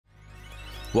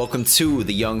Welcome to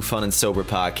the Young, Fun, and Sober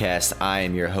podcast. I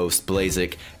am your host,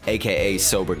 Blazik, aka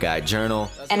Sober Guy Journal.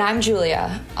 And I'm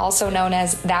Julia, also known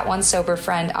as That One Sober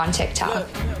Friend on TikTok.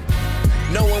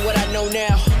 Knowing what I know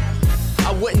now,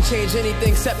 I wouldn't change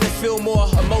anything except to feel more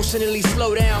emotionally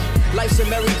slow down. Life's a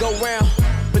merry-go-round,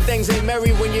 but things ain't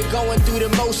merry when you're going through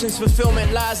the motions.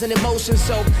 Fulfillment lies in emotion,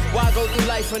 so why go through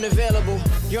life unavailable?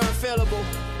 You're unfailable.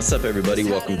 What's up, everybody?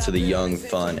 Welcome to the Young,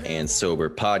 Fun, and Sober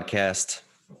podcast.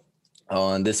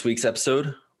 On this week's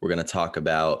episode, we're going to talk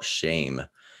about shame,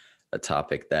 a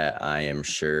topic that I am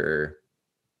sure,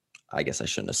 I guess I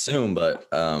shouldn't assume, but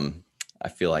I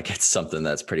feel like it's something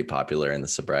that's pretty popular in the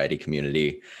sobriety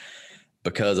community,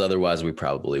 because otherwise we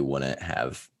probably wouldn't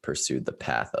have pursued the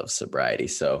path of sobriety.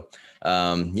 So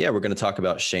we're going to talk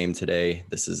about shame today.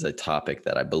 This is a topic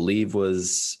that I believe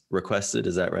was requested.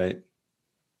 Is that right?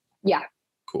 Yeah.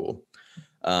 Cool.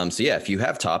 If you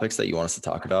have topics that you want us to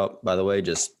talk about, by the way,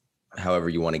 just however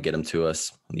you want to get them to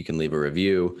us, you can leave a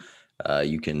review.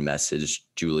 You can message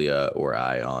Julia or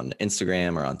I on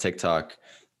Instagram or on TikTok,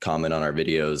 comment on our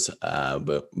videos.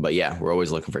 But yeah, we're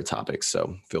always looking for topics,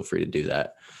 so feel free to do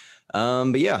that.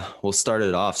 We'll start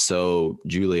it off. So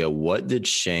Julia, what did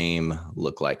shame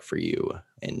look like for you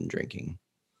in drinking?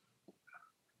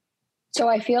 So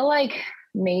I feel like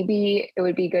maybe it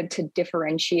would be good to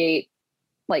differentiate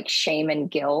like shame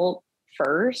and guilt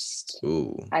first.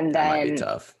 Ooh, and that then might be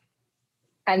tough.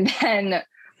 And then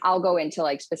I'll go into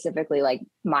like specifically like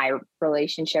my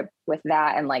relationship with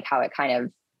that and like how it kind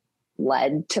of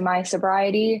led to my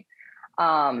sobriety.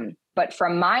 But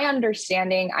from my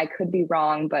understanding, I could be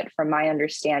wrong, but from my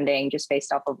understanding, just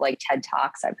based off of like TED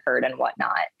Talks I've heard and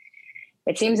whatnot,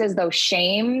 it seems as though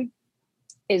shame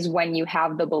is when you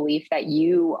have the belief that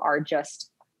you are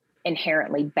just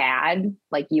inherently bad,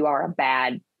 like you are a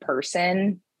bad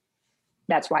person.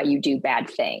 That's why you do bad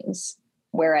things.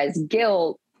 Whereas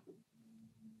guilt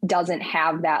doesn't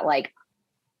have that like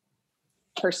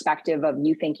perspective of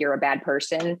you think you're a bad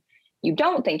person. You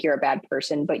don't think you're a bad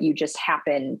person, but you just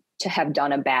happen to have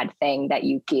done a bad thing that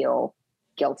you feel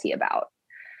guilty about.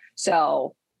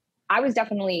 So I was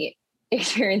definitely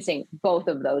experiencing both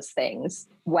of those things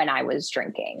when I was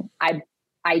drinking. I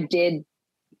did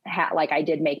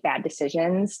make bad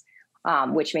decisions,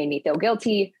 which made me feel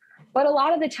guilty. But a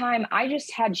lot of the time I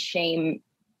just had shame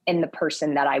in the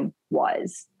person that I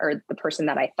was, or the person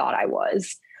that I thought I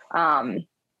was,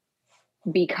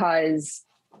 because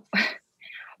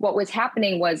what was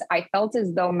happening was I felt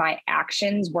as though my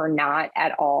actions were not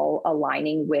at all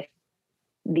aligning with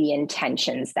the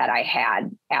intentions that I had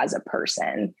as a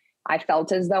person. I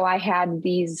felt as though I had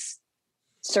these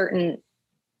certain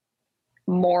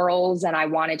morals and I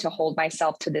wanted to hold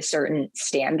myself to this certain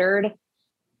standard.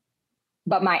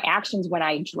 But my actions when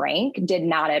I drank did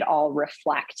not at all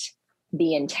reflect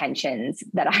the intentions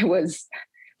that I was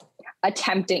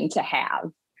attempting to have.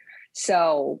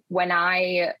 So when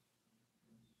I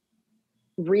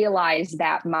realized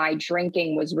that my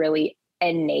drinking was really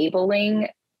enabling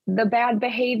the bad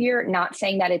behavior, not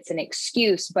saying that it's an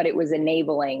excuse, but it was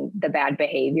enabling the bad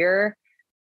behavior,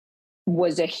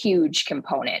 was a huge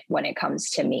component when it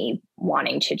comes to me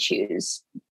wanting to choose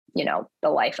the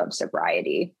life of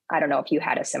sobriety. I don't know if you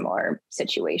had a similar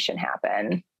situation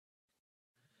happen.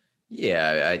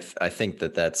 Yeah, I think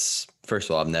that's, first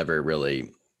of all, I've never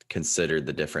really considered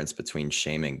the difference between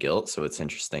shame and guilt. So it's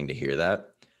interesting to hear that.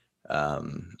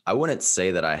 I wouldn't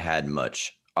say that I had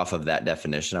much off of that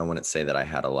definition. I wouldn't say that I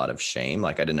had a lot of shame.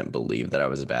 Like I didn't believe that I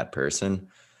was a bad person,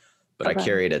 but okay. I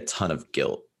carried a ton of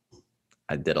guilt.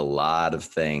 I did a lot of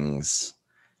things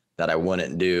that I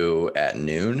wouldn't do at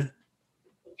noon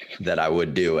that I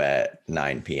would do at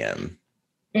 9 p.m.,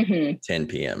 10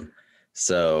 p.m.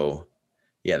 So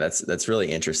yeah, that's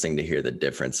really interesting to hear the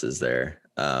differences there.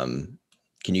 Can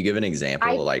you give an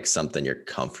example, like something you're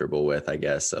comfortable with, I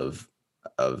guess, of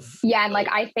yeah. And like,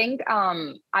 I think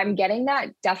I'm getting that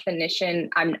definition.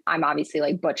 I'm obviously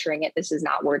like butchering it. This is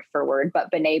not word for word,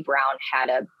 but Brené Brown had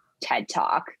a TED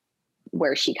Talk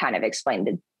where she kind of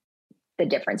explained the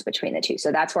difference between the two.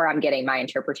 So that's where I'm getting my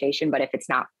interpretation. But if it's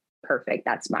not perfect,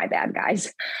 that's my bad,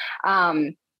 guys.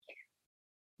 Sorry,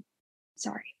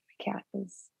 my cat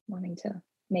is wanting to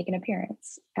make an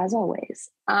appearance as always.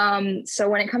 So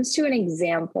when it comes to an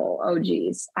example, oh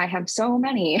geez, I have so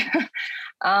many.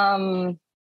 I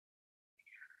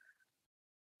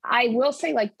will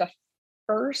say like the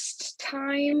first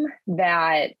time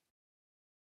that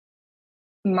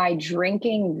my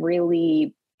drinking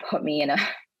really put me in a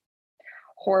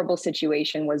horrible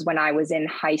situation was when I was in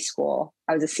high school.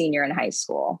 I was a senior in high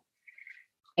school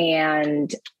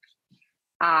and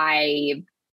I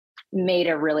made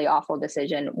a really awful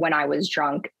decision when I was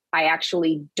drunk I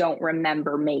actually don't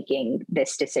remember making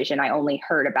this decision. I only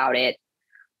heard about it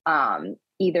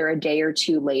either a day or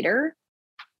two later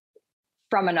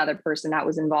from another person that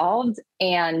was involved.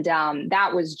 And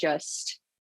that was just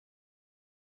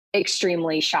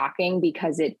extremely shocking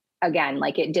because it, again,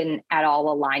 like it didn't at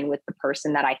all align with the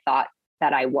person that I thought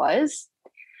that I was.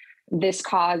 This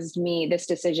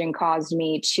decision caused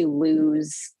me to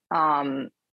lose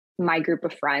my group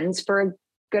of friends for a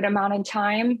good amount of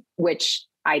time, which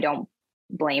I don't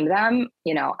blame them.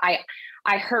 You know,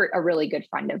 I hurt a really good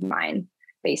friend of mine,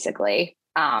 basically.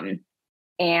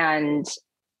 And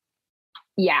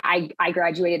yeah, I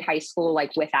graduated high school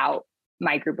like without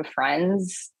my group of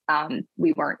friends.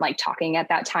 We weren't like talking at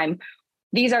that time.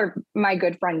 These are my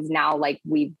good friends now. Like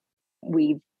we've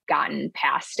gotten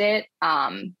past it.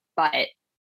 But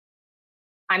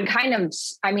I'm kind of,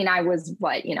 I mean, I was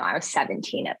I was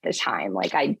 17 at the time.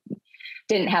 Like I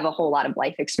didn't have a whole lot of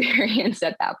life experience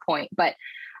at that point, but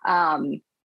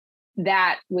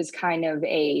that was kind of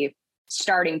a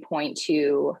starting point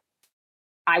to,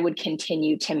 I would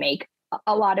continue to make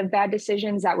a lot of bad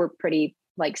decisions that were pretty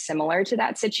like similar to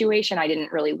that situation. I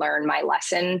didn't really learn my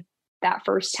lesson that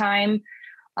first time.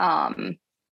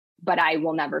 But I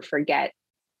will never forget,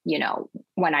 you know,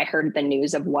 when I heard the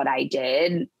news of what I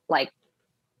did, like,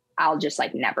 I'll just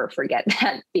like never forget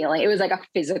that feeling. It was like a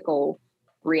physical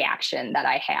reaction that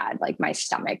I had, like my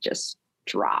stomach just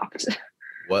dropped.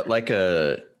 What like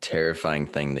a terrifying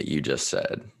thing that you just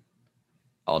said.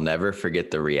 I'll never forget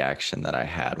the reaction that I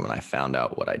had when I found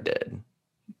out what I did.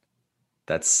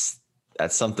 That's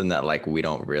something that like we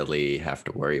don't really have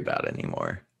to worry about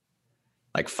anymore.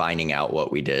 Like finding out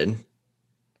what we did.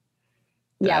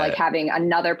 Yeah, like having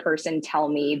another person tell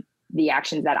me the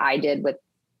actions that I did with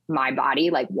my body,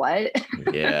 like what?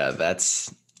 Yeah,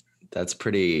 that's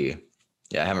pretty,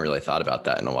 I haven't really thought about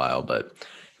that in a while, but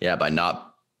yeah,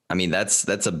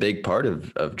 that's a big part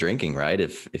of drinking, right?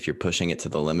 If you're pushing it to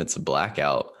the limits of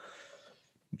blackout,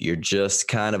 you're just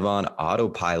kind of on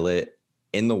autopilot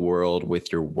in the world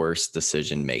with your worst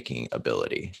decision-making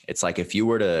ability. It's like if you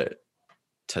were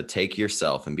to take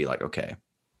yourself and be like, okay,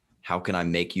 how can I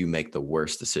make you make the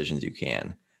worst decisions you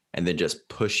can? And then just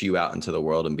push you out into the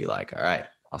world and be like, all right,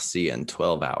 I'll see you in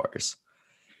 12 hours.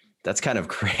 That's kind of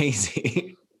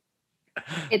crazy.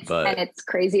 It's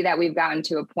crazy that we've gotten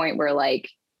to a point where like,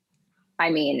 I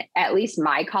mean, at least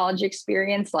my college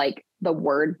experience, like the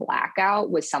word blackout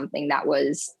was something that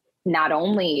was not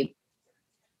only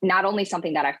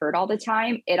something that I heard all the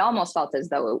time, it almost felt as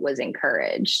though it was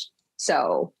encouraged.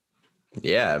 So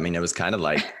yeah, I mean, it was kind of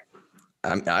like,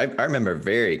 I remember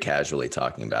very casually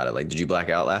talking about it. Like, did you black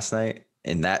out last night?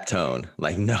 In that tone,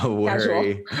 like no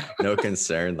worry, no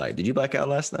concern. Like, did you black out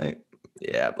last night?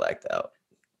 Yeah, I blacked out,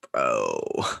 bro.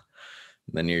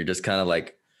 And then you're just kind of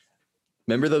like,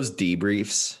 remember those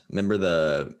debriefs? Remember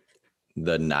the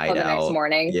night out? Next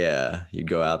morning. Yeah, you'd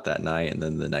go out that night, and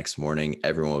then the next morning,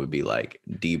 everyone would be like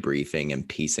debriefing and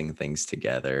piecing things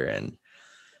together, and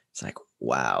it's like,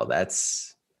 wow,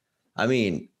 I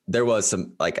mean, there was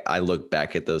some, like, I look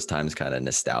back at those times kind of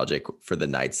nostalgic for the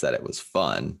nights that it was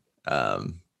fun.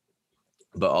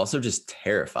 But also just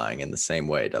terrifying in the same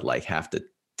way to like have to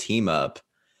team up,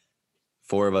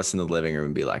 4 of us in the living room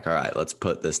and be like, all right, let's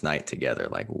put this night together.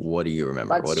 Like, what do you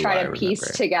remember? Let's try to piece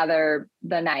together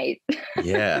the night.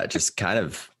 Yeah. Just kind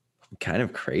of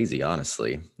crazy,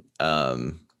 honestly. A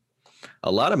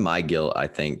lot of my guilt, I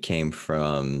think, came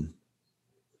from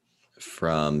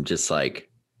just like,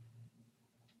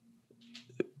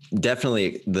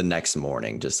 definitely the next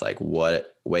morning, just like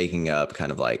waking up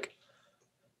kind of like,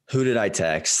 who did I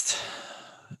text?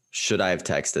 Should I have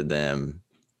texted them?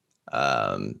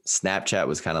 Snapchat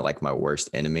was kind of like my worst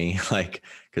enemy. Like,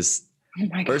 cause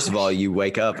first of all, you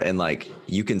wake up and like,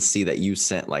 you can see that you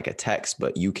sent like a text,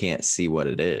 but you can't see what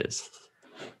it is.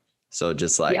 So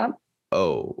just like,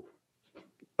 oh,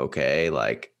 okay.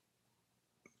 Like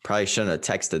probably shouldn't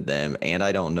have texted them. And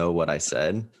I don't know what I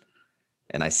said.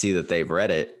 And I see that they've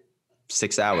read it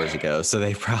 6 hours ago. So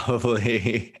they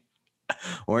probably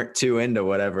weren't too into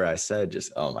whatever I said.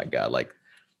 Just, oh my God. Like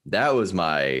that was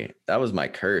my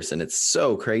curse. And it's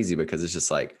so crazy because it's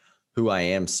just like who I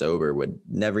am sober would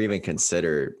never even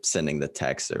consider sending the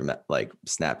texts or like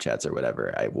Snapchats or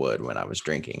whatever I would when I was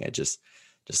drinking. It just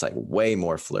like way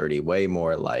more flirty, way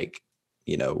more like,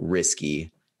 you know,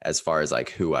 risky as far as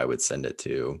like who I would send it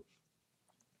to.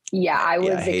 Yeah, I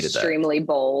was extremely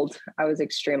bold. I was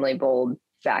extremely bold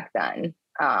back then.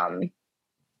 I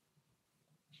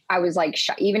was like,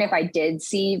 even if I did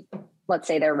see, let's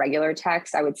say their regular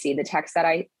text, I would see the text that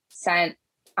I sent.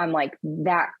 I'm like,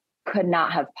 that could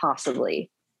not have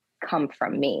possibly come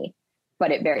from me.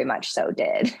 but it very much so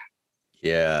did.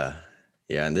 Yeah.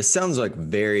 Yeah. And this sounds like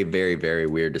very, very, very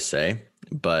weird to say,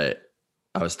 but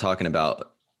I was talking about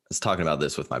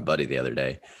this with my buddy the other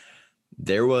day.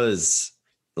 There was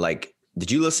like,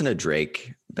 did you listen to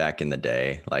Drake back in the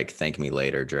day? Like Thank Me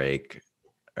Later, Drake,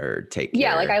 or Take Care?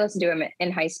 Yeah, like I listened to him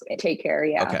in high school. Take Care,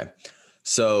 yeah. Okay.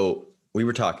 So we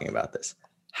were talking about this.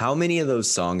 How many of those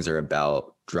songs are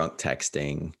about drunk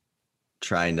texting,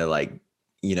 trying to like,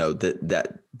 you know,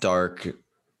 that dark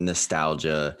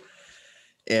nostalgia?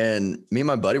 And me and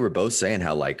my buddy were both saying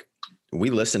how like we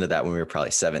listened to that when we were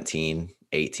probably 17,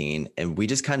 18, and we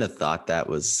just kind of thought that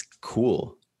was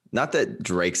cool. Not that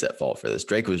Drake's at fault for this.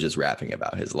 Drake was just rapping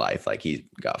about his life. Like he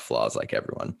got flaws like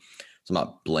everyone. So I'm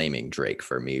not blaming Drake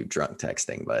for me drunk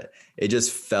texting, but it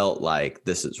just felt like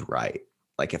this is right.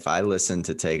 Like if I listen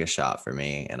to Take a Shot for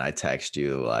Me and I text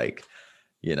you like,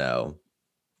 you know,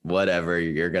 whatever,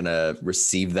 you're going to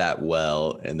receive that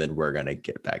well, and then we're going to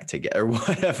get back together,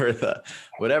 whatever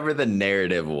the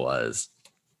narrative was.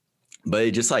 But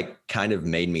it just like kind of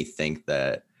made me think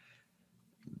that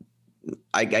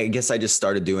I guess I just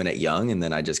started doing it young, and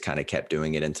then I just kind of kept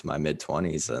doing it into my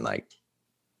mid-20s, and like,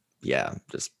 yeah,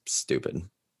 just stupid.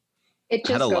 It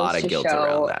just I had a lot of guilt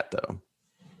around that though.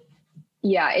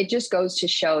 Yeah, it just goes to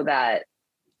show that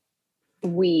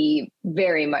we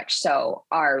very much so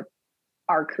are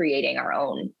creating our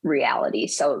own reality.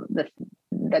 So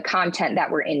the content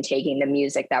that we're intaking, the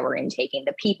music that we're intaking,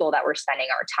 the people that we're spending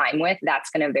our time with, that's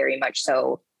going to very much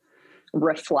so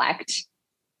reflect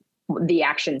the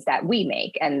actions that we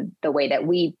make and the way that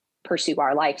we pursue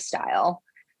our lifestyle.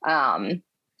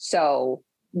 So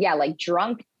yeah, like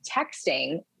drunk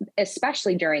texting,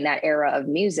 especially during that era of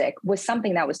music, was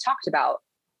something that was talked about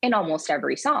in almost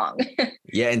every song.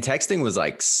 Yeah. And texting was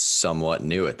like somewhat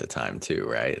new at the time too,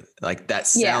 right? Like that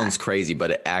sounds crazy,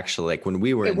 but it actually, like when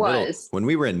we were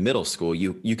in middle school,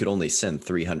 you could only send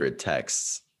 300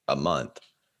 texts a month.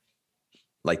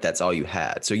 Like that's all you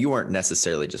had. So you weren't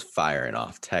necessarily just firing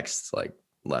off texts like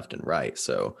left and right.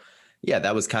 So yeah,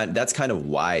 that's kind of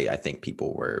why I think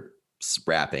people were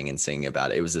rapping and singing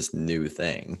about it. It was this new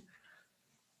thing.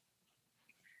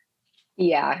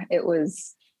 Yeah, it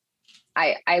was.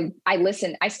 I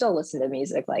still listen to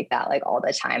music like that, like all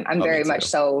the time. I'm very much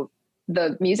so,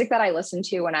 the music that I listened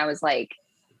to when I was like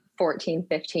 14,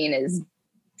 15 is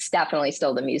definitely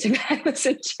still the music that I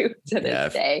listen to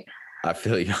this day. I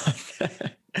feel you on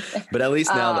that. But at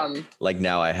least now,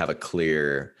 now I have a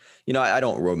clear, you know, I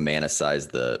don't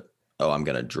romanticize I'm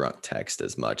going to drunk text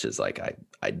as much as like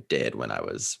I did when I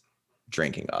was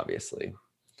drinking, obviously.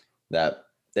 That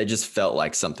just felt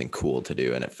like something cool to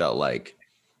do. And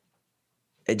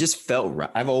it just felt right.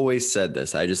 I've always said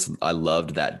this. I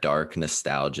loved that dark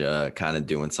nostalgia, kind of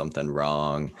doing something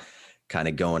wrong, kind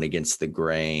of going against the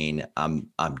grain. I'm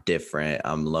different.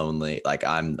 I'm lonely. Like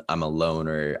I'm a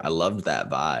loner. I loved that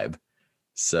vibe.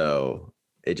 So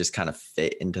it just kind of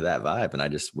fit into that vibe, and I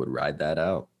just would ride that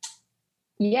out.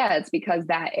 Yeah, it's because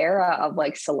that era of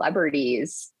like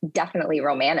celebrities definitely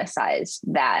romanticized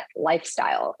that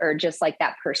lifestyle, or just like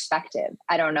that perspective.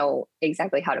 I don't know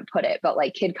exactly how to put it, but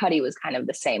like Kid Cudi was kind of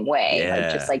the same way,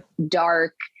 like just like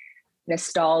dark,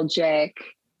 nostalgic,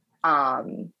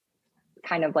 kind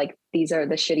of like, these are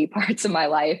the shitty parts of my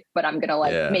life, but I'm going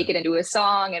to make it into a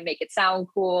song and make it sound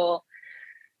cool.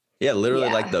 Yeah, literally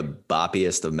like the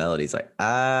boppiest of melodies. Like,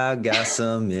 I got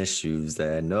some issues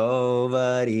that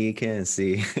nobody can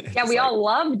see. Yeah, we all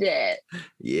loved it.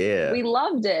 Yeah. We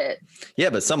loved it. Yeah,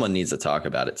 but someone needs to talk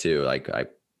about it too. Like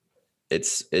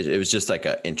it was just like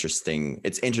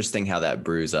it's interesting how that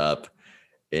brews up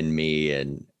in me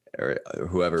or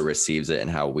whoever receives it, and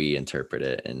how we interpret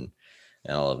it and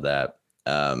all of that.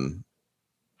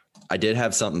 I did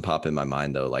have something pop in my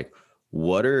mind though. Like,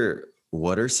 what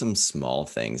are some small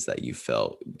things that you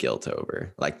felt guilt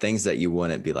over? Like things that you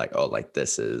wouldn't be like, oh, like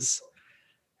this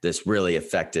really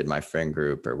affected my friend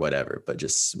group or whatever, but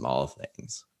just small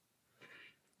things.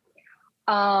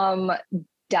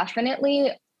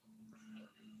 Definitely,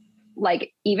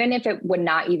 like, even if it would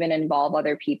not even involve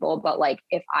other people, but like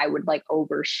if I would like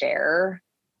overshare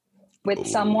with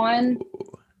someone,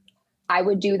 I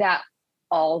would do that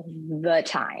all the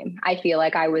time. I feel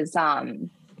like I was,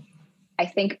 I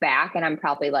think back and I'm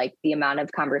probably like, the amount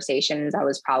of conversations I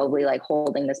was probably like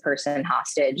holding this person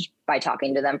hostage by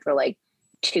talking to them for like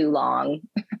too long,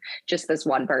 just this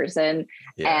one person.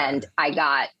 Yeah. And I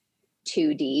got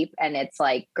too deep, and it's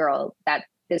like, girl, that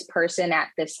this person at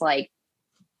this like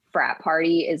frat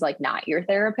party is like not your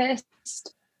therapist.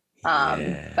 But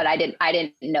I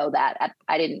didn't know that.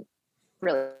 I didn't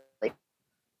really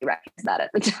recognize that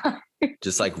at the time.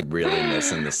 Just like really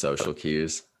missing the social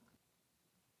cues.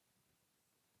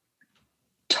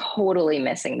 totally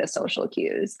missing the social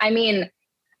cues. I mean,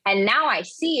 and now I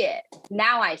see it.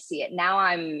 Now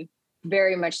I'm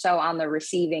very much so on the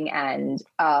receiving end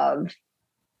of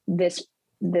this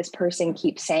person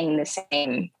keeps saying the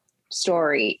same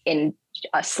story in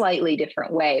a slightly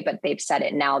different way, but they've said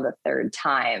it now the third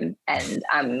time. And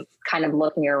I'm kind of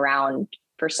looking around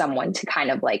for someone to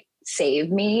kind of like save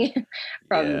me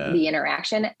from the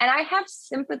interaction. And I have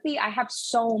sympathy. I have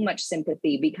so much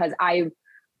sympathy because I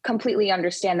completely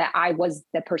understand that I was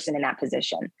the person in that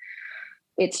position.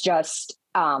 It's just,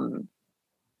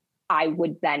 I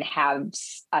would then have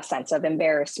a sense of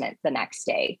embarrassment the next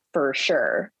day for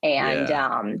sure.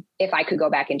 And if I could go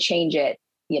back and change it,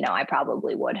 I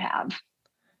probably would have.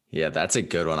 Yeah, that's a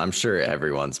good one. I'm sure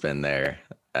everyone's been there.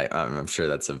 I'm sure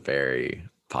that's a very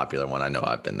popular one. I know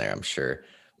I've been there, I'm sure.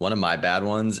 One of my bad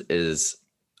ones is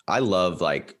I love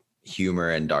like humor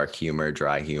and dark humor,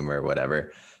 dry humor,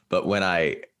 whatever. But when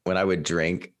I would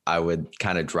drink, I would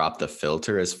kind of drop the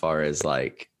filter as far as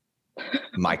like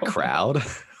my crowd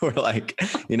or like,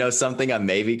 something I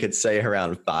maybe could say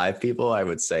around 5 people, I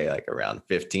would say like around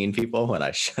 15 people when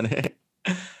I shouldn't.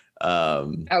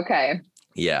 Okay.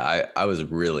 Yeah, I was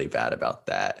really bad about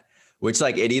that, which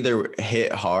like it either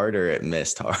hit hard or it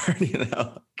missed hard,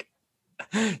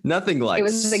 Nothing like it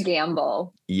was a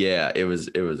gamble. Yeah, it was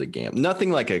a gamble.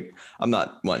 Nothing like I'm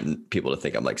not wanting people to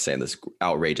think I'm like saying this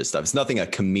outrageous stuff. It's nothing a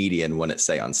comedian wouldn't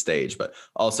say on stage, but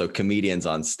also comedians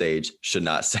on stage should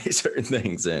not say certain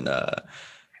things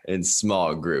in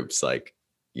small groups. Like,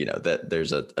 that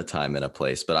there's a time and a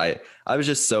place, but I was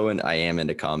just I am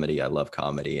into comedy. I love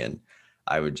comedy, and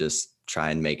I would just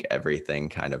try and make everything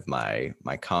kind of my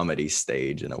comedy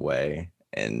stage in a way.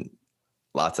 And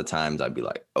lots of times I'd be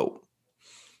like, oh,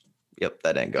 yep,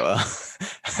 that didn't go well.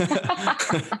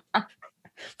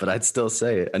 But I'd still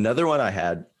say it. Another one I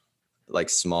had like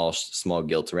small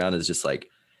guilt around is just like,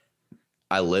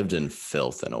 I lived in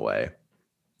filth in a way.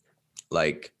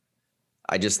 Like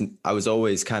I was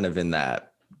always kind of in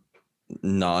that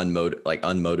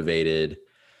unmotivated.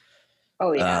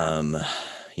 Oh yeah.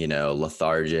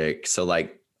 Lethargic. So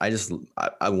like,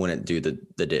 I wouldn't do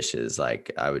the dishes.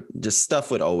 Like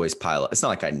stuff would always pile up. It's not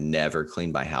like I never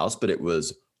cleaned my house, but it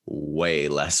was way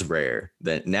less rare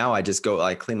than now. I just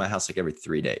I clean my house like every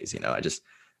 3 days.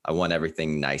 I want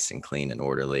everything nice and clean and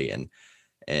orderly. And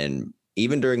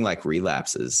even during like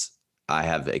relapses, I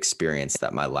have experienced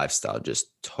that my lifestyle just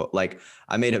like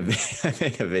I made a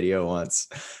video once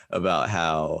about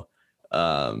how,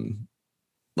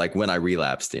 like when I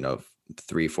relapsed,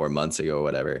 3-4 months ago or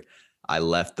whatever, I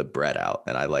left the bread out,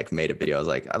 and I like made a video.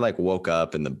 I like woke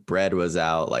up and the bread was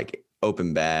out, like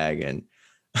open bag, and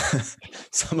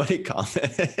somebody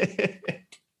commented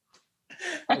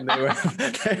and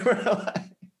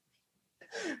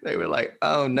they were like,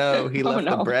 oh no, he left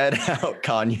the bread out,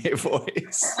 Kanye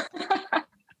voice.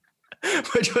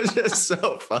 Which was just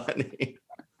so funny.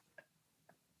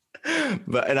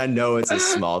 And I know it's a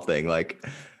small thing. Like,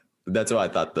 that's why I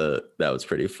thought that was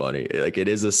pretty funny. Like, it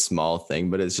is a small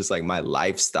thing, but it's just like my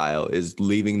lifestyle is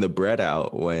leaving the bread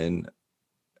out when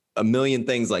a million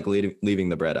things like leaving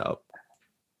the bread out.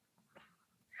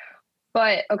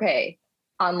 But okay,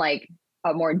 on like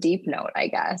a more deep note, I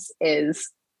guess, is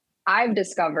I've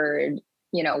discovered,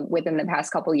 within the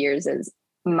past couple of years, is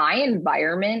my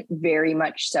environment very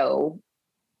much so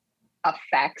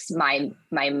affects my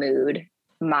mood,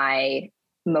 my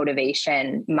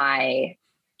motivation,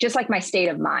 just like my state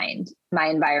of mind. My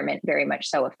environment very much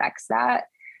so affects that.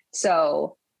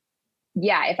 So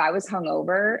yeah, if I was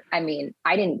hungover, I mean,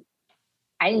 I didn't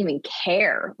even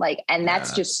care. Like, and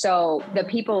that's just so the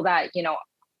people that,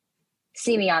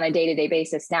 see me on a day-to-day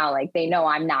basis now, like they know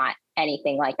I'm not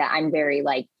anything like that. I'm very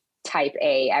like type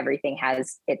A, everything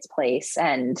has its place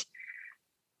and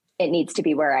it needs to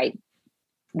be where I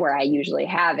usually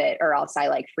have it, or else I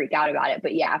like freak out about it.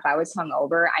 But yeah, if I was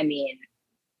hungover, I mean,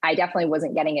 I definitely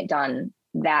wasn't getting it done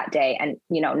that day. And,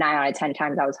 9 out of 10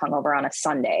 times I was hungover on a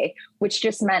Sunday, which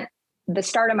just meant the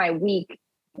start of my week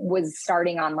was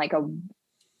starting on like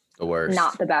the worst,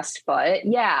 not the best foot.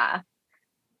 Yeah.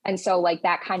 And so like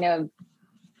that kind of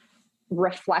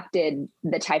reflected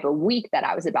the type of week that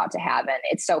I was about to have. And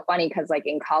it's so funny because like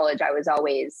in college, I was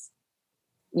always,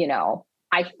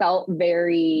 I felt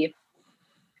very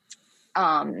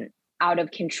out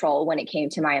of control when it came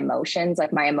to my emotions.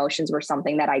 Like my emotions were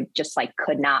something that I just like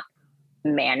could not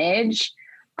manage.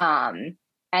 And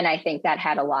I think that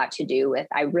had a lot to do with,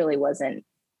 I really wasn't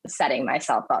setting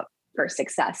myself up for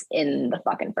success in the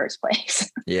fucking first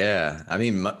place. Yeah. I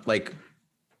mean, like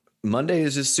Monday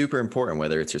is just super important,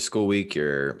 whether it's your school week,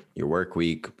 your work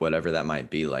week, whatever that might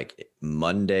be. Like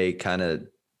Monday kind of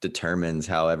determines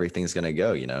how everything's going to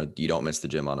go. You know, you don't miss the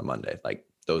gym on a Monday, like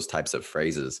those types of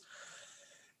phrases.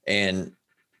 And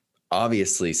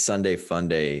obviously Sunday Fun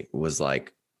Day was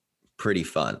like pretty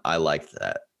fun. I liked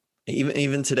that.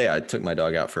 Even today, I took my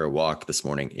dog out for a walk this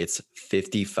morning. It's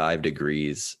 55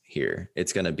 degrees here.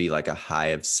 It's going to be like a high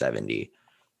of 70.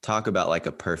 Talk about like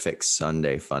a perfect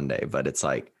Sunday Fun Day. But it's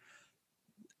like,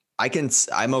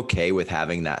 I'm okay with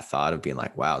having that thought of being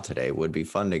like, wow, today would be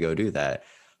fun to go do that.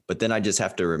 But then I just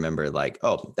have to remember like,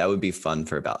 oh, that would be fun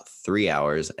for about 3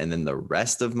 hours. And then the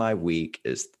rest of my week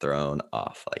is thrown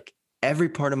off. Like every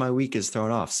part of my week is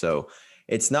thrown off. So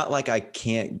it's not like I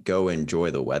can't go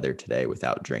enjoy the weather today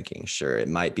without drinking. Sure, it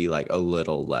might be like a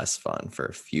little less fun for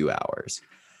a few hours,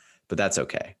 but that's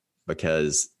okay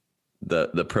because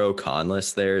the pro con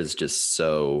list there is just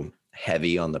so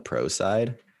heavy on the pro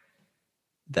side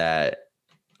that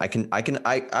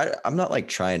I'm not like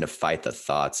trying to fight the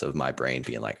thoughts of my brain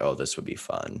being like, oh, this would be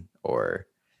fun, or,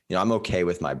 you know, I'm okay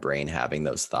with my brain having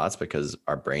those thoughts because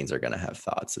our brains are going to have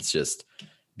thoughts. It's just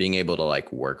being able to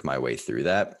like work my way through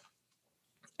that.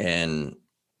 And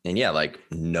yeah, like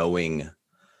knowing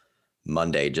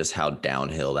Monday, just how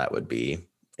downhill that would be.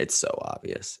 It's so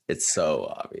obvious. It's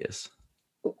so obvious.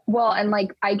 Well, and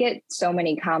like, I get so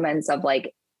many comments of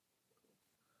like,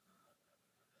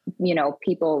 you know,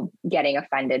 people getting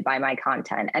offended by my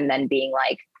content and then being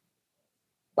like,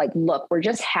 look, we're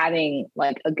just having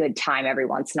like a good time every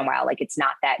once in a while. Like, it's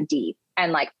not that deep.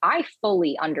 And like, I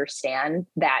fully understand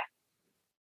that.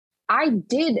 I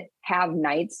did have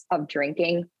nights of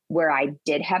drinking where I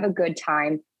did have a good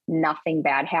time. Nothing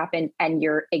bad happened. And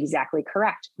you're exactly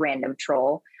correct, random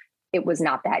troll. It was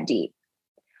not that deep.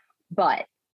 But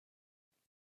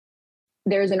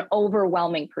there's an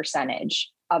overwhelming percentage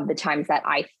of the times that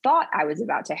I thought I was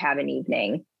about to have an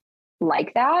evening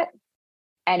like that.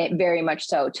 And it very much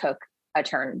so took a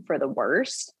turn for the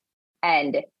worst.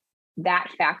 And that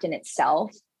fact in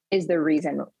itself is the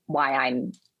reason why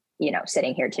I'm, you know,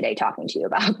 sitting here today talking to you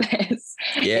about this.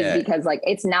 Yeah. Is because like,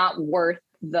 it's not worth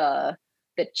the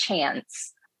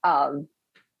chance of,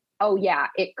 oh yeah,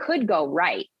 it could go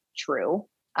right. True.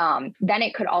 Then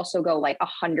it could also go like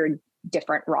 100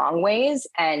 different wrong ways.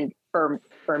 And for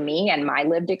me and my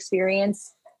lived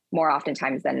experience, more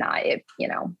oftentimes than not, it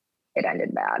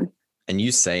ended bad. And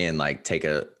you saying like take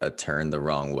a turn the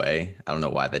wrong way, I don't know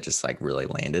why that just like really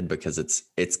landed, because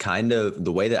it's kind of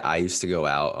the way that I used to go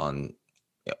out on,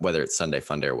 whether it's Sunday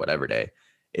Fun Day or whatever day,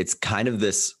 it's kind of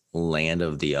this land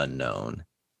of the unknown.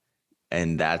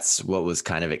 And that's what was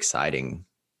kind of exciting,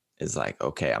 is like,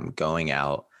 okay, I'm going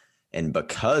out, and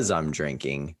because I'm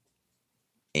drinking,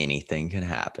 anything can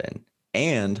happen.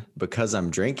 And because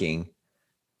I'm drinking,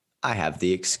 I have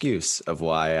the excuse of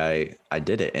why I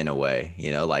did it in a way,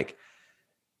 you know, like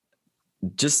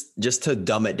just to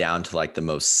dumb it down to like the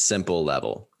most simple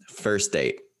level. First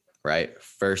date, right?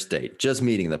 First date, just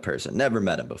meeting the person, never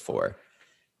met him before.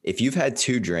 If you've had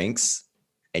 2 drinks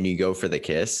and you go for the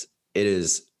kiss, it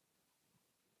is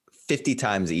 50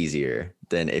 times easier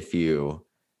than if you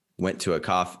went to a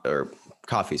coffee, or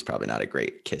coffee's probably not a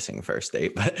great kissing first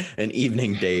date, but an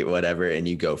evening date, whatever, and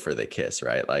you go for the kiss,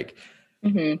 right? Like,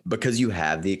 because you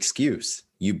have the excuse.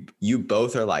 You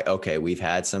both are like, okay, we've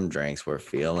had some drinks, we're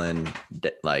feeling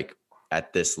like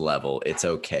at this level, it's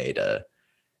okay to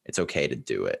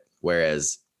do it.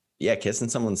 Whereas, yeah, kissing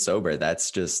someone sober, that's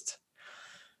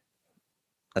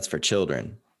for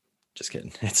children. Just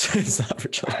kidding. It's not for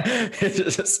children.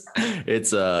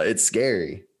 It's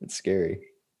scary. It's scary.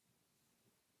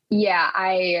 Yeah,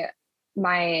 I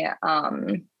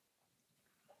don't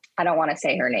want to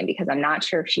say her name because I'm not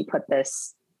sure if she put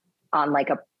this on like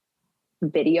a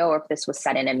video or if this was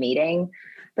said in a meeting,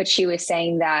 but she was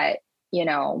saying that, you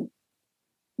know,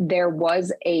 there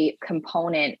was a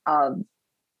component of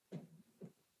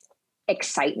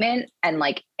excitement and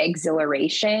like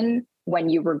exhilaration when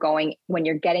you're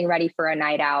getting ready for a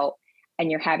night out and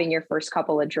you're having your first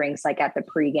couple of drinks, like at the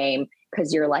pregame,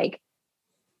 because you're like,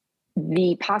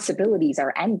 the possibilities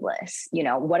are endless. You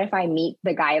know, what if I meet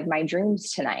the guy of my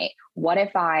dreams tonight? What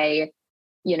if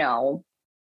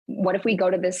we go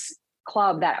to this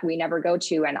club that we never go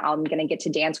to and I'm going to get to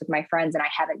dance with my friends and I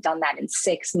haven't done that in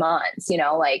 6 months, you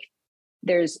know, like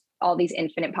there's all these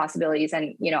infinite possibilities.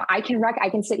 And, you know, I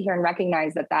can sit here and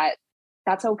recognize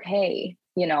that's okay.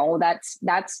 You know,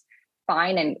 that's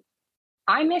fine. And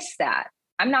I miss that.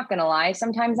 I'm not going to lie.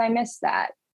 Sometimes I miss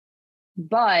that,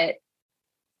 but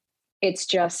it's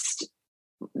just,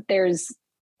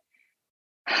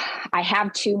 I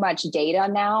have too much data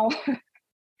now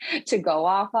to go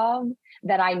off of,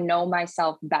 that I know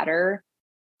myself better,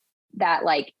 that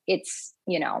like, it's,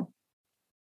 you know,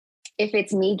 if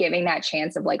it's me giving that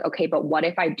chance of like, okay, but what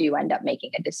if I do end up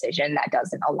making a decision that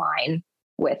doesn't align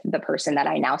with the person that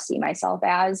I now see myself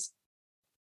as?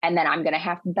 And then I'm going to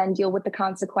have to then deal with the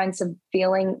consequence of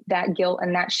feeling that guilt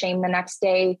and that shame the next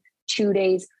day, 2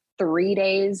 days, 3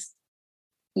 days.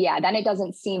 Yeah, then it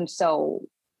doesn't seem so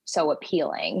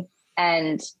appealing.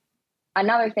 And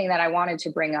another thing that I wanted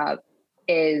to bring up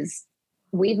is,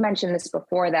 we've mentioned this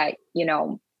before, that, you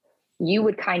know, you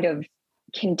would kind of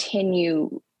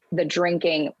continue the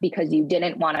drinking because you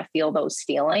didn't want to feel those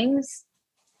feelings.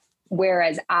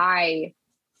 Whereas I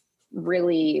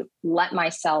really let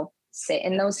myself sit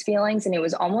in those feelings. And it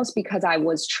was almost because I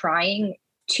was trying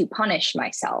to punish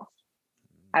myself.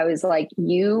 I was like,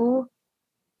 you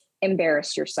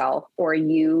embarrassed yourself, or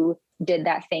you did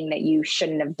that thing that you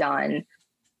shouldn't have done.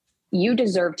 You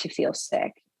deserve to feel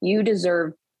sick. You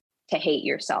deserve to hate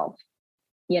yourself.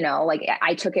 You know, like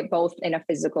I took it both in a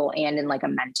physical and in like a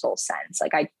mental sense.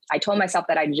 Like I told myself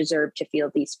that I deserved to feel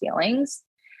these feelings.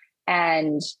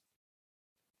 And,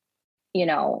 you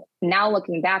know, now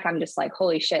looking back, I'm just like,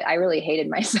 holy shit, I really hated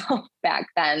myself back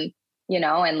then, you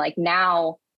know, and like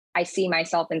now I see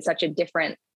myself in such a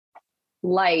different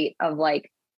light of like,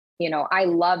 you know, I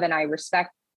love and I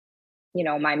respect, you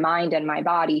know, my mind and my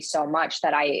body so much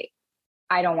that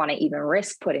I don't want to even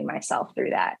risk putting myself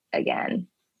through that again.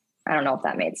 I don't know if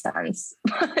that made sense.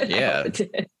 Yeah.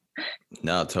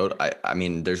 No, totally. I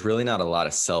mean, there's really not a lot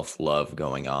of self-love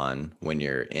going on when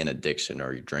you're in addiction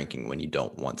or you're drinking when you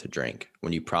don't want to drink.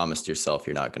 When you promised yourself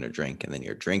you're not going to drink and then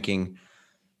you're drinking,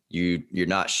 you're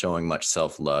not showing much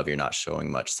self-love. You're not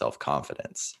showing much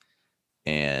self-confidence.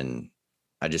 And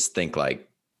I just think like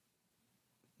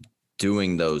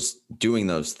doing those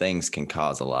things can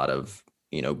cause a lot of,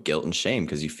 you know, guilt and shame,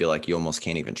 because you feel like you almost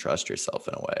can't even trust yourself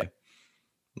in a way.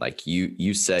 Like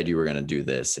you said you were going to do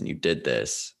this and you did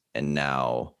this, and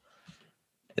now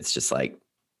it's just like,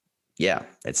 yeah,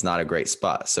 it's not a great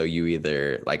spot. So you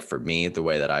either, like for me, the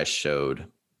way that I showed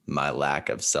my lack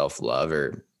of self-love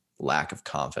or lack of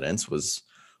confidence was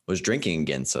drinking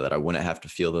again so that I wouldn't have to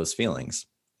feel those feelings.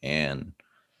 And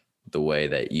the way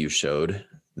that you showed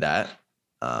that,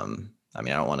 I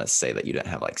mean, I don't want to say that you didn't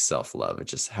have like self-love. It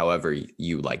just, however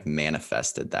you like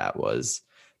manifested that was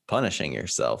punishing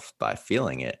yourself by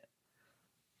feeling it.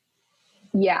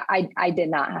 Yeah, I did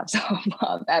not have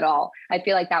self-love at all. I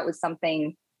feel like that was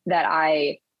something that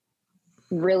I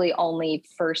really only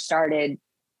first started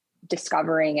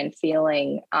discovering and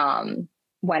feeling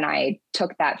when I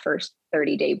took that first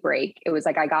 30-day break. It was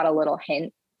like I got a little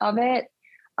hint of it.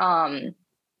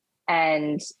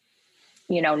 And,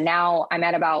 you know, now I'm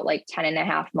at about like 10 and a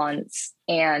half months.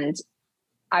 And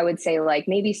I would say like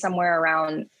maybe somewhere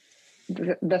around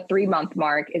the 3-month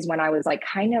mark is when I was like,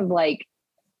 kind of like,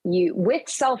 with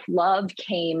self-love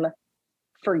came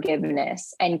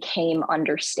forgiveness and came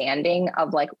understanding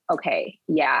of like, okay,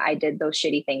 yeah, I did those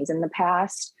shitty things in the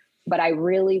past, but I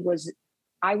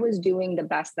was doing the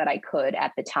best that I could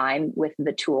at the time with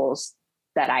the tools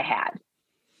that I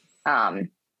had.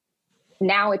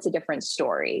 Now it's a different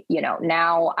story. You know,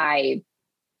 now I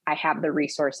have the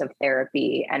resource of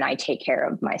therapy and I take care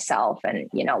of myself and,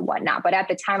 you know, whatnot. But at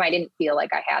the time I didn't feel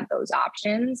like I had those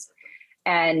options.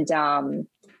 And,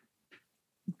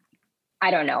 I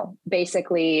don't know,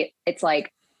 basically it's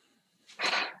like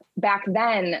back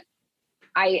then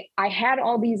I had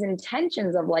all these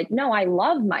intentions of like, no, I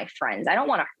love my friends. I don't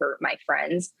want to hurt my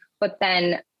friends. But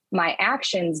then my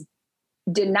actions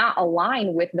did not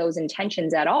align with those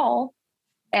intentions at all.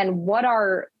 And what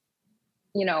are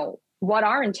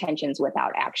intentions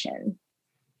without action?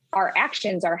 Our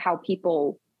actions are how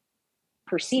people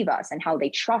perceive us and how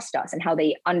they trust us and how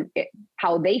they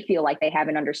feel like they have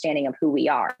an understanding of who we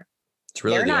are. It's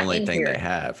really the only thing they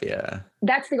have. Yeah.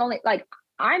 That's the only, like,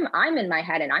 I'm in my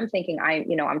head and I'm thinking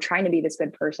I'm trying to be this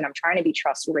good person. I'm trying to be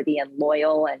trustworthy and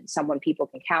loyal and someone people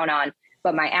can count on,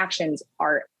 but my actions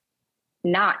are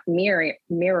not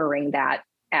mirroring that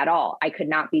at all. I could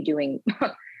not be doing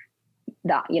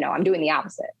that. I'm doing the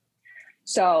opposite.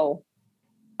 So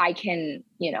I can,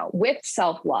 with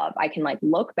self-love, I can like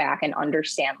look back and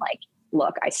understand like,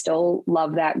 look, I still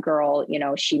love that girl.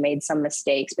 She made some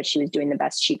mistakes, but she was doing the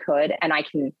best she could. And I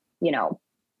can,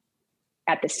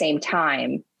 at the same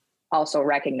time, also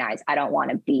recognize I don't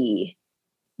want to be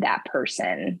that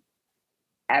person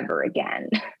ever again.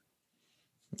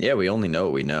 Yeah, we only know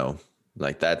what we know.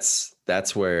 Like that's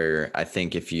where I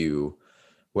think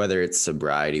whether it's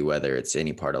sobriety, whether it's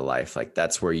any part of life, like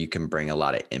that's where you can bring a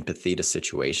lot of empathy to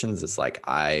situations. It's like,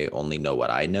 I only know what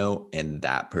I know and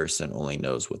that person only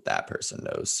knows what that person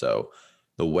knows. So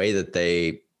the way that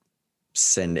they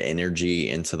send energy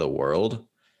into the world,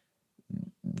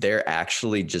 they're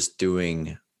actually just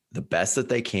doing the best that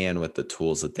they can with the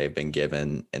tools that they've been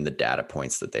given and the data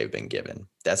points that they've been given.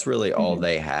 That's really all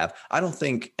they have. I don't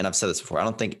think, and I've said this before, I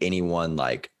don't think anyone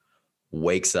like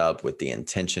wakes up with the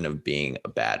intention of being a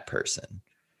bad person.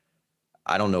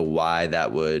 I don't know why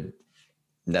that would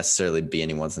necessarily be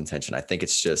anyone's intention. I think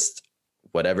it's just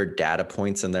whatever data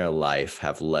points in their life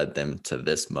have led them to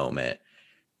this moment.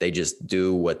 They just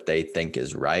do what they think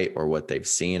is right, or what they've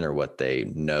seen, or what they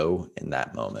know in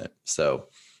that moment. So,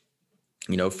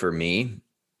 you know, for me,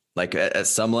 like at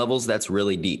some levels, that's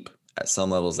really deep. At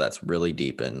some levels, that's really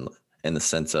deep in the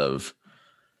sense of,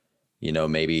 you know,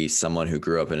 maybe someone who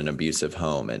grew up in an abusive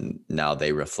home and now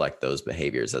they reflect those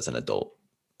behaviors as an adult.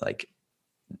 Like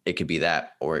it could be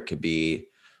that, or it could be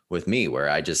with me where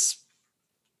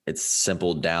it's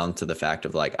simple down to the fact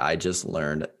of like, I just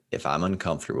learned if I'm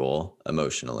uncomfortable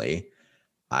emotionally,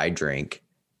 I drink,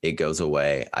 it goes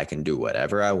away. I can do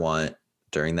whatever I want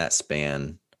during that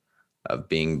span of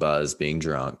being buzzed, being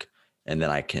drunk, and then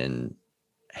I can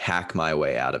hack my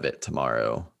way out of it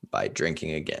tomorrow by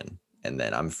drinking again. And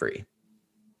then I'm free.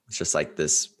 It's just like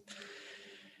this.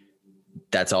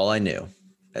 That's all I knew.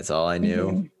 That's all I knew.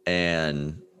 Mm-hmm.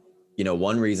 And, you know,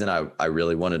 one reason I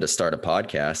really wanted to start a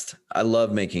podcast, I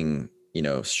love making, you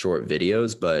know, short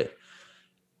videos, but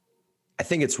I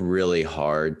think it's really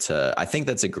hard I think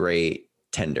that's a great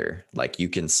tinder. Like you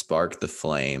can spark the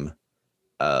flame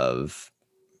of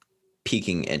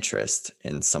piquing interest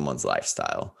in someone's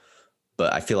lifestyle.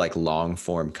 But I feel like long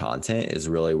form content is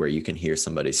really where you can hear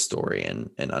somebody's story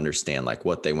and understand like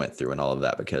what they went through and all of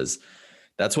that, because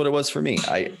that's what it was for me.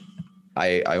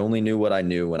 I only knew what I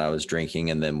knew when I was drinking.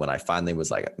 And then when I finally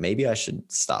was like, maybe I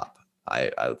should stop,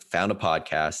 I found a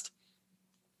podcast.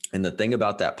 And the thing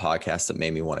about that podcast that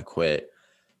made me want to quit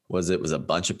was it was a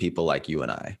bunch of people like you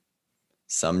and I.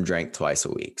 Some drank twice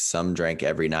a week, some drank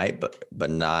every night,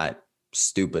 but not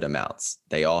stupid amounts.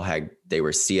 They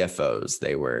were CFOs,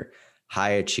 they were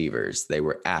high achievers, they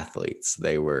were athletes,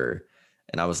 and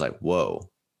I was like, whoa,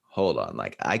 hold on.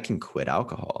 Like I can quit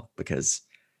alcohol, because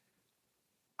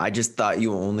I just thought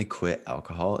you only quit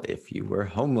alcohol if you were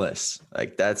homeless.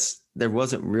 Like there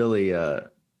wasn't really a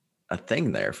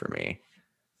thing there for me.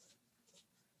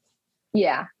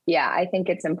 Yeah. I think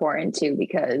it's important too,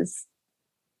 because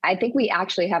I think we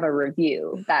actually have a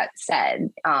review that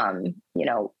said, you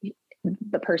know,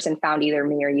 the person found either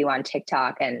me or you on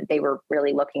TikTok, and they were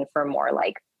really looking for more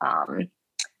like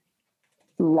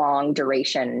long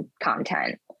duration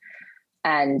content.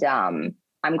 And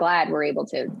I'm glad we're able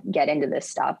to get into this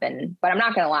stuff. But I'm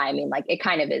not going to lie. I mean, like it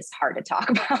kind of is hard to talk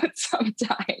about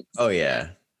sometimes. Oh yeah.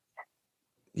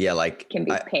 Yeah. Like it can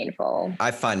be painful.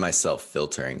 I find myself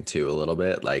filtering too a little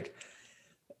bit, like,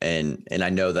 and I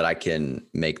know that I can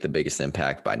make the biggest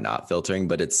impact by not filtering,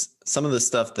 but it's some of the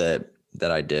stuff that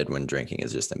I did when drinking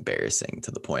is just embarrassing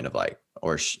to the point of like,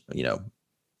 or, you know,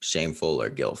 shameful or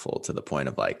guiltful to the point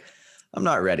of like, I'm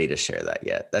not ready to share that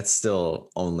yet. That's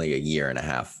still only a year and a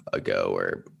half ago,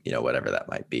 or, you know, whatever that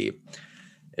might be.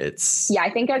 I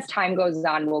think as time goes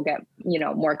on, we'll get, you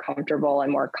know, more comfortable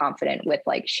and more confident with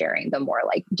like sharing the more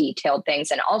like detailed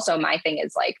things. And also my thing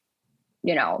is like,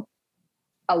 you know,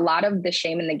 a lot of the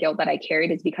shame and the guilt that I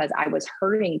carried is because I was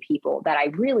hurting people that I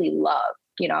really love.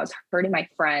 You know, I was hurting my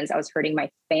friends. I was hurting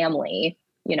my family.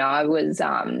 You know, I was,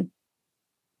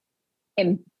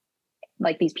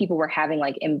 like these people were having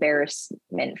like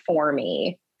embarrassment for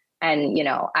me. And, you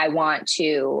know, I want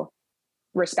to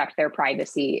respect their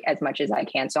privacy as much as I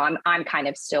can. So I'm kind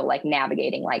of still like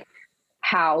navigating like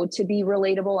how to be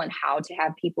relatable and how to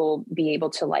have people be able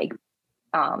to like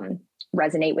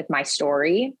resonate with my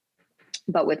story,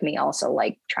 but with me also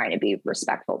like trying to be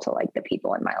respectful to like the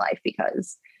people in my life,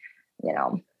 because, you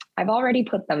know, I've already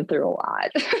put them through a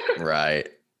lot. Right.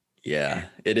 Yeah.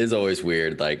 It is always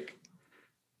weird. Like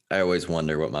I always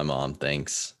wonder what my mom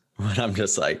thinks when I'm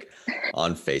just like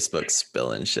on Facebook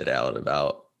spilling shit out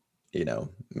about, you know,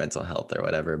 mental health or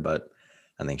whatever. But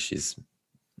I think she's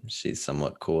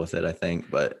somewhat cool with it, I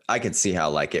think. But I could see how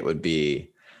like it would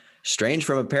be strange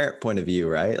from a parent point of view,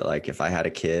 right? Like if I had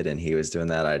a kid and he was doing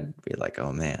that, I'd be like,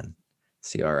 oh man,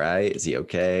 is he all right? Is he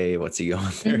okay? What's he going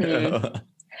through? Mm-hmm.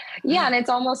 Yeah. And it's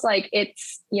almost like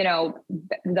it's, you know,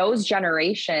 those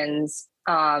generations,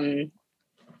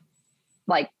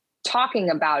 like talking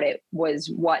about it was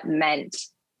what meant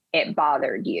it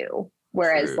bothered you.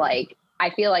 Whereas True. Like,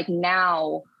 I feel like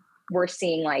now we're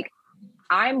seeing like,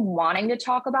 I'm wanting to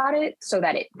talk about it so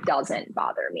that it doesn't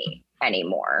bother me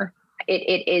anymore.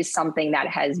 It is something that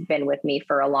has been with me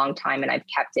for a long time and I've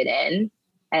kept it in.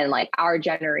 and like our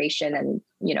generation and,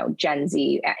 you know, Gen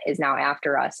Z is now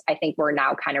after us, I think we're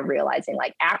now kind of realizing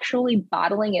like actually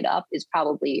bottling it up is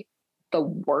probably the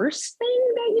worst thing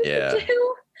that you can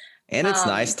do. And it's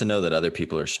nice to know that other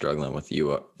people are struggling with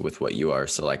what you are.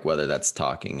 So like whether that's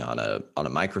talking on a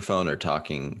microphone or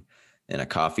talking in a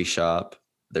coffee shop,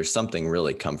 there's something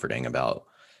really comforting about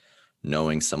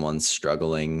knowing someone's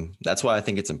struggling. That's why I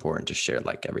think it's important to share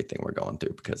like everything we're going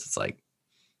through, because it's like,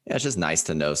 yeah, it's just nice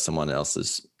to know someone else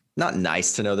is not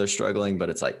nice to know they're struggling, but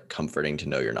it's like comforting to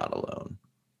know you're not alone.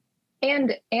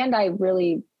 And I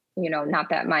really, you know, not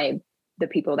that the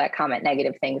people that comment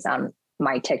negative things on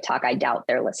my TikTok, I doubt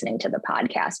they're listening to the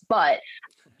podcast, but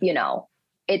you know,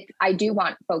 I do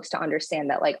want folks to understand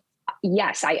that like,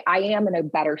 yes, I am in a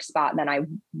better spot than I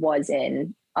was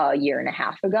in a year and a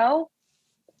half ago.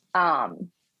 And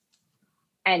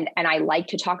I like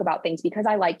to talk about things because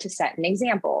I like to set an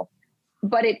example,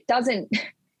 but it doesn't,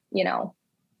 you know,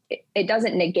 it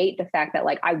doesn't negate the fact that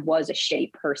like I was a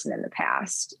shitty person in the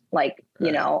past, like,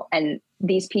 you know, and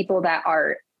these people that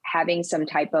are having some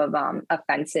type of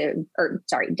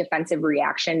defensive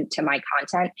reaction to my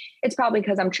content, it's probably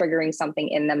because I'm triggering something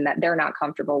in them that they're not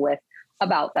comfortable with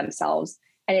about themselves.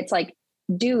 And it's like,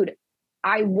 dude,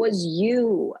 I was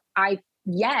you. I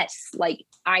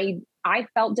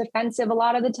felt defensive a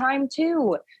lot of the time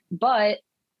too. But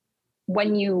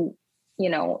when you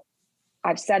know,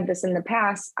 I've said this in the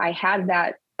past, I had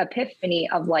that epiphany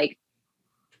of like,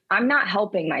 I'm not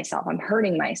helping myself. I'm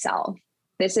hurting myself.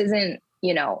 This isn't,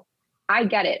 you know, I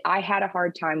get it. I had a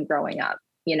hard time growing up.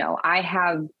 You know, I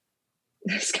have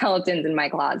skeletons in my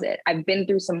closet. I've been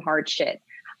through some hard shit.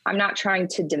 I'm not trying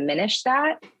to diminish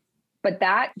that, but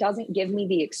that doesn't give me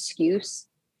the excuse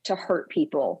to hurt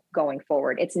people going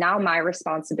forward. It's now my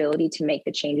responsibility to make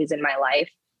the changes in my life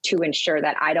to ensure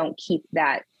that I don't keep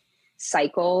that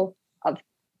cycle of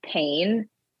pain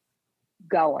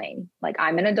going. Like,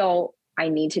 I'm an adult. I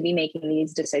need to be making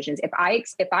these decisions. If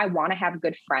I want to have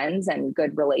good friends and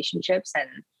good relationships and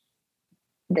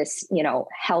this, you know,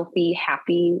 healthy,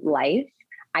 happy life,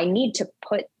 I need to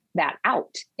put that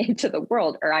out into the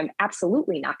world, or I'm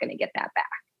absolutely not going to get that back.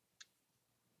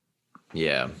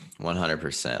 Yeah,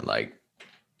 100%. Like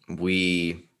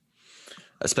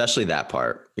especially that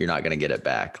part, you're not going to get it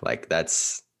back. Like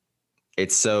that's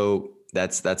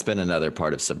been another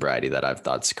part of sobriety that I've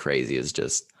thought's crazy, is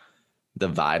just the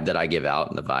vibe that I give out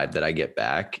and the vibe that I get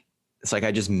back. It's like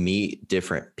I just meet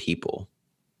different people.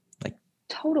 Like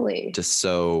totally. Just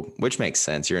so, which makes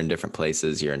sense. You're in different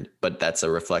places. But that's a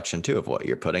reflection too of what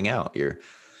you're putting out.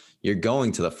 You're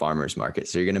going to the farmer's market,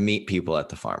 so you're going to meet people at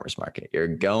the farmer's market. You're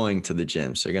going to the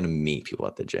gym, so you're going to meet people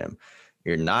at the gym.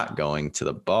 You're not going to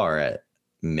the bar at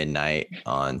midnight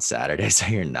on Saturday, so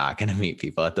you're not going to meet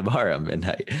people at the bar at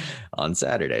midnight on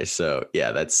Saturday. So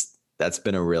yeah, that's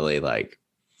been a really like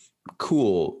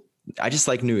cool. I just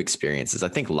like new experiences. I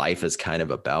think life is kind of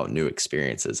about new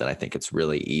experiences, and I think it's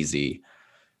really easy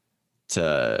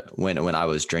to when I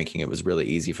was drinking, it was really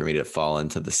easy for me to fall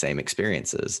into the same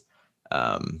experiences.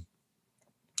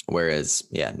 Whereas,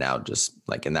 yeah, now just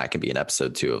like, and that can be an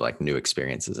episode too of like new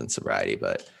experiences in sobriety,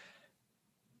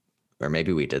 or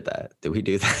maybe we did that. Did we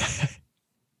do that?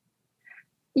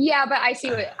 Yeah, but I see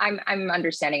what I'm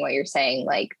understanding what you're saying.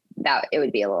 Like that, it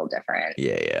would be a little different.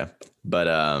 Yeah. But,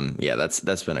 yeah,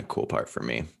 that's been a cool part for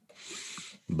me.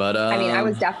 But, I mean, I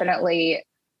was definitely,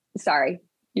 sorry,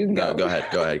 you can go. Go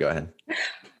ahead.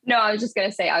 No, I was just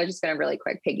going to really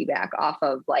quick piggyback off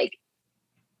of like,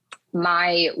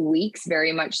 my weeks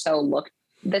very much so look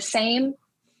the same.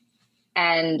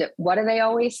 And what do they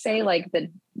always say? Like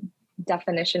the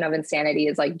definition of insanity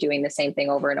is like doing the same thing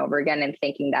over and over again and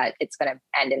thinking that it's going to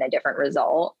end in a different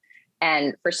result.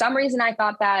 And for some reason, I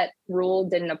thought that rule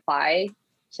didn't apply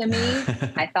to me.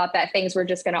 I thought that things were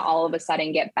just going to all of a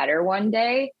sudden get better one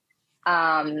day.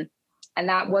 And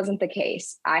that wasn't the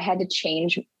case. I had to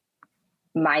change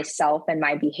myself and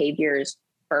my behaviors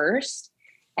first.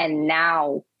 And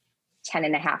now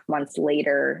 10.5 months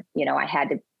later, you know, I had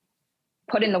to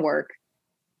put in the work,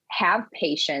 have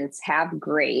patience, have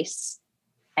grace.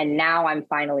 And now I'm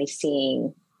finally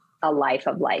seeing a life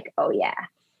of like, oh yeah,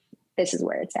 this is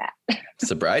where it's at.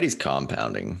 Sobriety's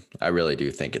compounding. I really do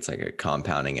think it's like a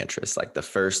compounding interest. Like the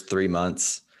first 3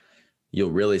 months, you'll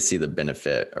really see the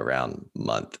benefit around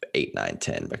month 8, 9,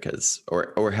 10, because,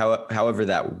 or however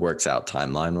that works out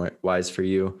timeline wise for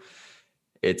you.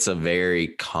 It's a very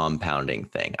compounding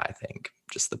thing, I think.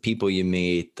 Just the people you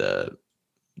meet, the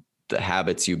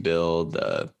habits you build,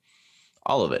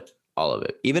 all of it.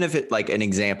 Even if it, like an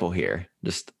example here,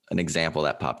 just an example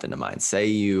that popped into mind. Say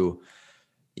you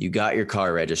got your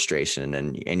car registration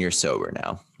and you're sober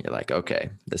now. You're like,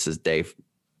 okay, this is day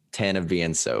 10 of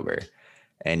being sober,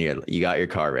 and you got your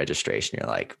car registration. You're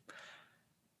like,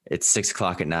 it's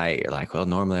 6:00 at night. You're like, well,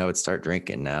 normally I would start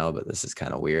drinking now, but this is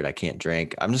kind of weird. I can't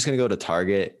drink. I'm just going to go to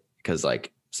Target, because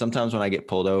like sometimes when I get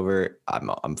pulled over,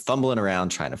 I'm fumbling around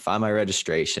trying to find my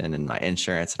registration and my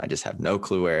insurance, and I just have no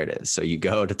clue where it is. So you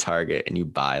go to Target and you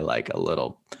buy like a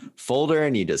little folder,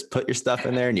 and you just put your stuff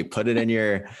in there, and you put it in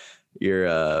your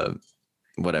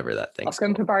whatever that thing's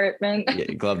glove compartment.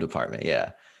 Yeah, glove department.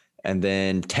 Yeah. And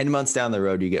then 10 months down the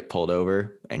road, you get pulled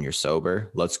over and you're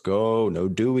sober. Let's go. No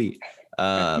Dewey.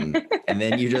 And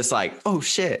then you just like, oh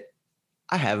shit,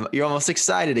 you're almost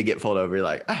excited to get pulled over. You're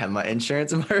like, I have my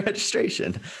insurance and my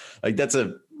registration. Like, that's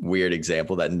a weird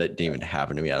example that didn't even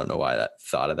happen to me. I don't know why I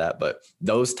thought of that, but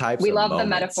those types we of love moments, the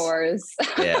metaphors.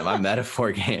 Yeah, my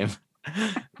metaphor game.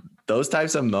 Those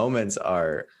types of moments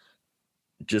are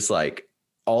just like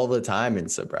all the time in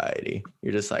sobriety.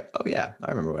 You're just like, oh yeah, I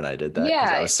remember when I did that because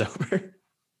I was sober.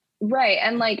 Right.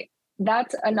 And like,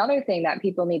 that's another thing that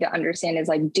people need to understand is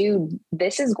like, dude,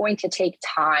 this is going to take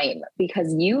time,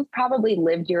 because you've probably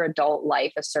lived your adult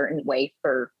life a certain way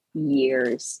for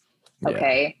years.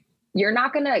 Okay. You're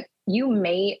not gonna, you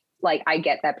may, like, I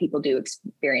get that people do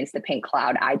experience the pink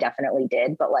cloud. I definitely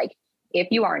did. But like, if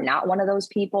you are not one of those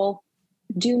people,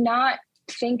 do not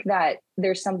think that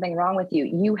there's something wrong with you.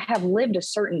 You have lived a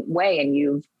certain way, and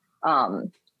you've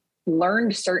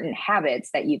learned certain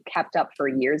habits that you've kept up for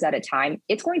years at a time.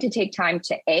 It's going to take time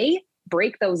to A,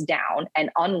 break those down and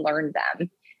unlearn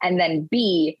them, and then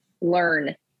B,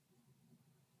 learn,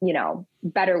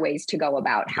 better ways to go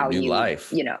about how you,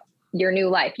 life. Your new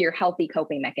life, your healthy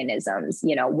coping mechanisms,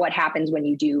 what happens when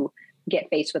you do get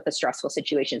faced with the stressful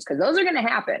situations, because those are going to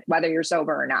happen whether you're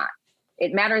sober or not.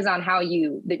 It matters on how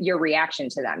your reaction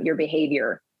to them, your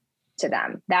behavior to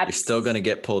them. You're still going to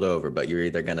get pulled over, but you're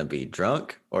either going to be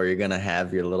drunk or you're going to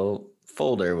have your little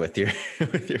folder with your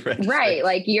right.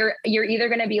 Like you're either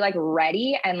going to be like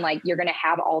ready, and like you're going to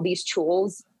have all these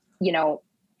tools,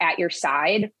 at your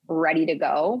side ready to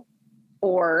go,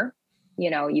 or,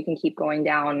 you can keep going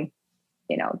down,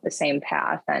 the same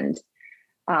path. And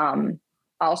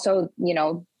also,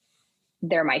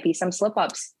 there might be some slip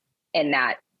ups in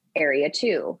that area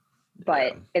too.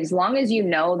 But as long as you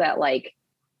know that, like,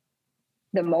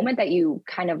 the moment that you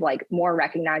kind of like more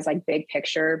recognize like big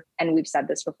picture, and we've said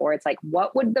this before, it's like,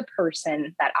 what would the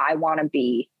person that I want to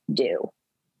be do?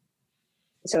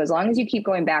 So as long as you keep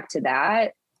going back to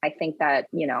that, I think that,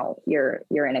 you're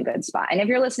in a good spot. And if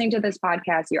you're listening to this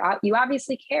podcast, you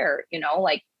obviously care,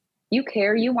 like you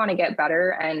care, you want to get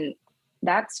better, and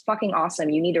that's fucking awesome.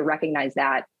 You need to recognize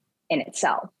that in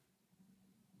itself.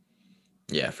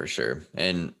 Yeah, for sure.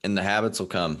 And the habits will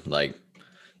come. Like,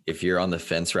 if you're on the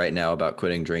fence right now about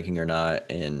quitting drinking or not,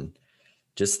 and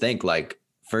just think, like,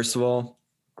 first of all,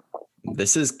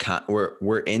 this is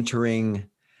we're entering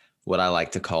what I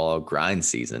like to call grind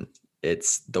season.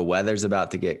 It's the weather's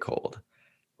about to get cold.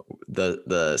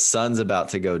 The sun's about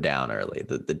to go down early.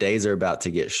 The days are about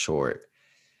to get short.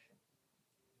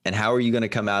 And how are you going to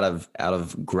come out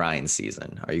of grind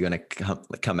season? Are you going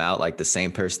to come out like the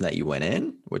same person that you went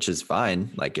in, which is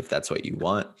fine, like if that's what you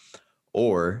want,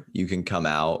 or you can come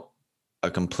out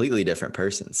a completely different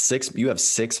person. You have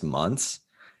 6 months.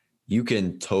 You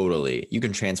can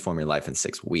transform your life in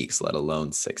 6 weeks, let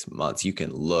alone 6 months. You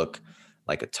can look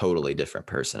like a totally different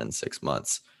person in 6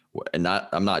 months. And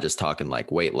I'm not just talking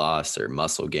like weight loss or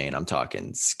muscle gain. I'm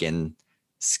talking skin,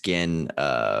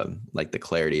 like the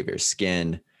clarity of your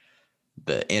skin,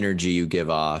 the energy you give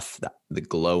off, the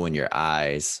glow in your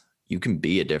eyes. You can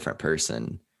be a different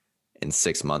person in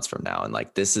 6 months from now. And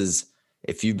like, this is,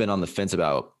 if you've been on the fence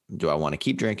about, do I want to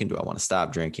keep drinking? Do I want to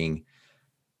stop drinking?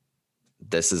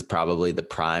 This is probably the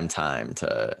prime time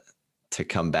to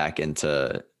come back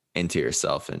into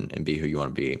yourself and be who you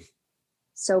want to be.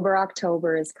 Sober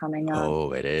October is coming up.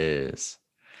 Oh, it is.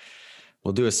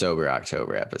 We'll do a Sober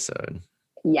October episode.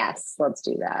 Yes, let's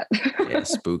do that. Yeah,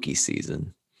 spooky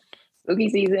season. Spooky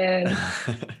season.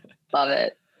 Love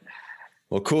it.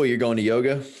 Well, cool. You're going to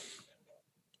yoga?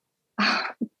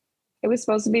 It was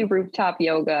supposed to be rooftop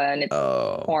yoga, and it's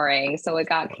pouring, so it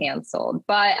got canceled.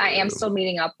 But I am still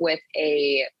meeting up with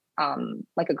a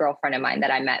girlfriend of mine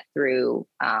that I met through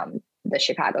the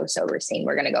Chicago sober scene.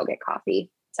 We're gonna go get coffee.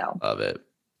 So love it.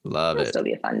 It'll still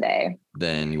be a fun day.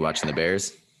 Then you watching the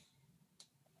Bears?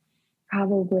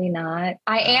 Probably not.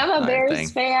 I am a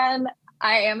Bears fan.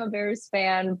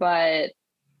 But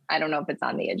I don't know if it's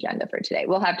on the agenda for today.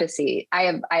 We'll have to see. I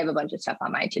have a bunch of stuff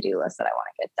on my to-do list that I want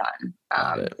to get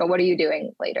done. But what are you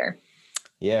doing later?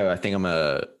 Yeah, I think I'm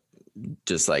gonna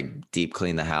just like deep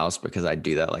clean the house, because I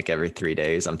do that like every 3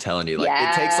 days. I'm telling you, like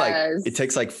Yes. it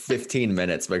takes like 15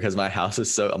 minutes because my house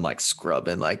is so, I'm like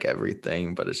scrubbing like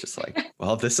everything, but it's just like,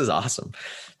 well, this is awesome.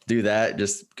 Do that.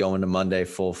 Just go into Monday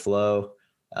full flow.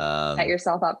 Set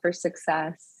yourself up for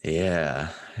success. Yeah.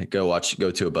 Go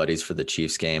to a buddy's for the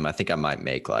Chiefs game. I think I might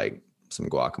make like some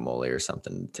guacamole or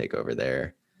something to take over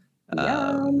there.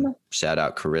 Yum. Shout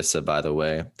out Carissa, by the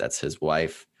way. That's his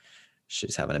wife.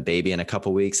 She's having a baby in a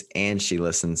couple weeks, and she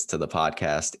listens to the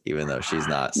podcast, even though she's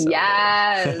not sober.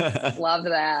 Yes. Love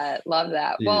that. Love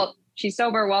that. Yeah. Well, she's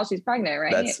sober while she's pregnant,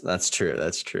 right? That's true.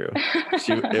 That's true.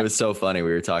 It was so funny.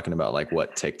 We were talking about like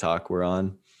what TikTok we're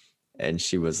on, and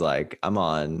she was like, I'm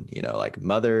on, like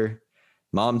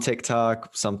mom TikTok,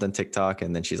 something TikTok.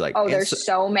 And then she's like, oh, there's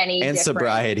so many and different...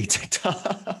 sobriety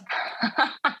TikTok.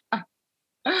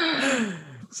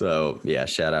 So yeah,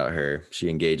 shout out her. She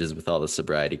engages with all the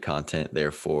sobriety content,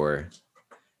 therefore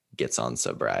gets on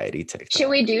sobriety TikTok. Should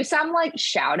we do some like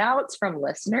shout outs from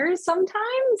listeners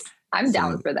sometimes? I'm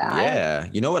down for that. Yeah.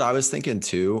 You know what I was thinking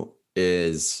too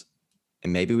is,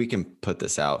 and maybe we can put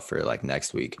this out for like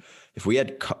next week. If we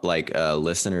had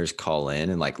listeners call in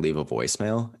and like leave a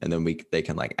voicemail, and then they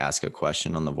can like ask a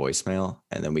question on the voicemail,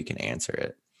 and then we can answer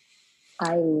it.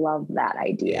 I love that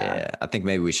idea. Yeah. I think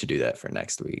maybe we should do that for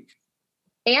next week.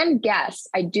 And guests.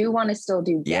 I do want to still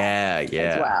do guests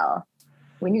as well.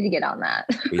 We need to get on that.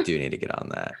 We do need to get on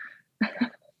that.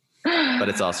 But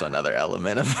it's also another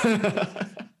element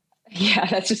of yeah,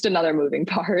 that's just another moving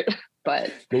part.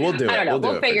 But we'll do it. I don't know.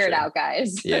 We'll figure it out,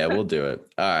 guys. Yeah, we'll do it.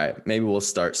 All right. Maybe we'll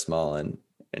start small and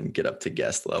get up to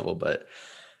guest level. But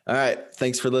all right.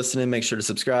 Thanks for listening. Make sure to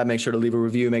subscribe. Make sure to leave a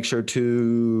review. Make sure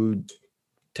to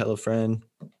tell a friend.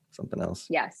 Something else.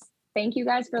 Yes. Thank you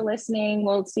guys for listening.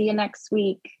 We'll see you next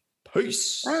week.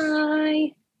 Peace.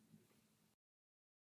 Bye.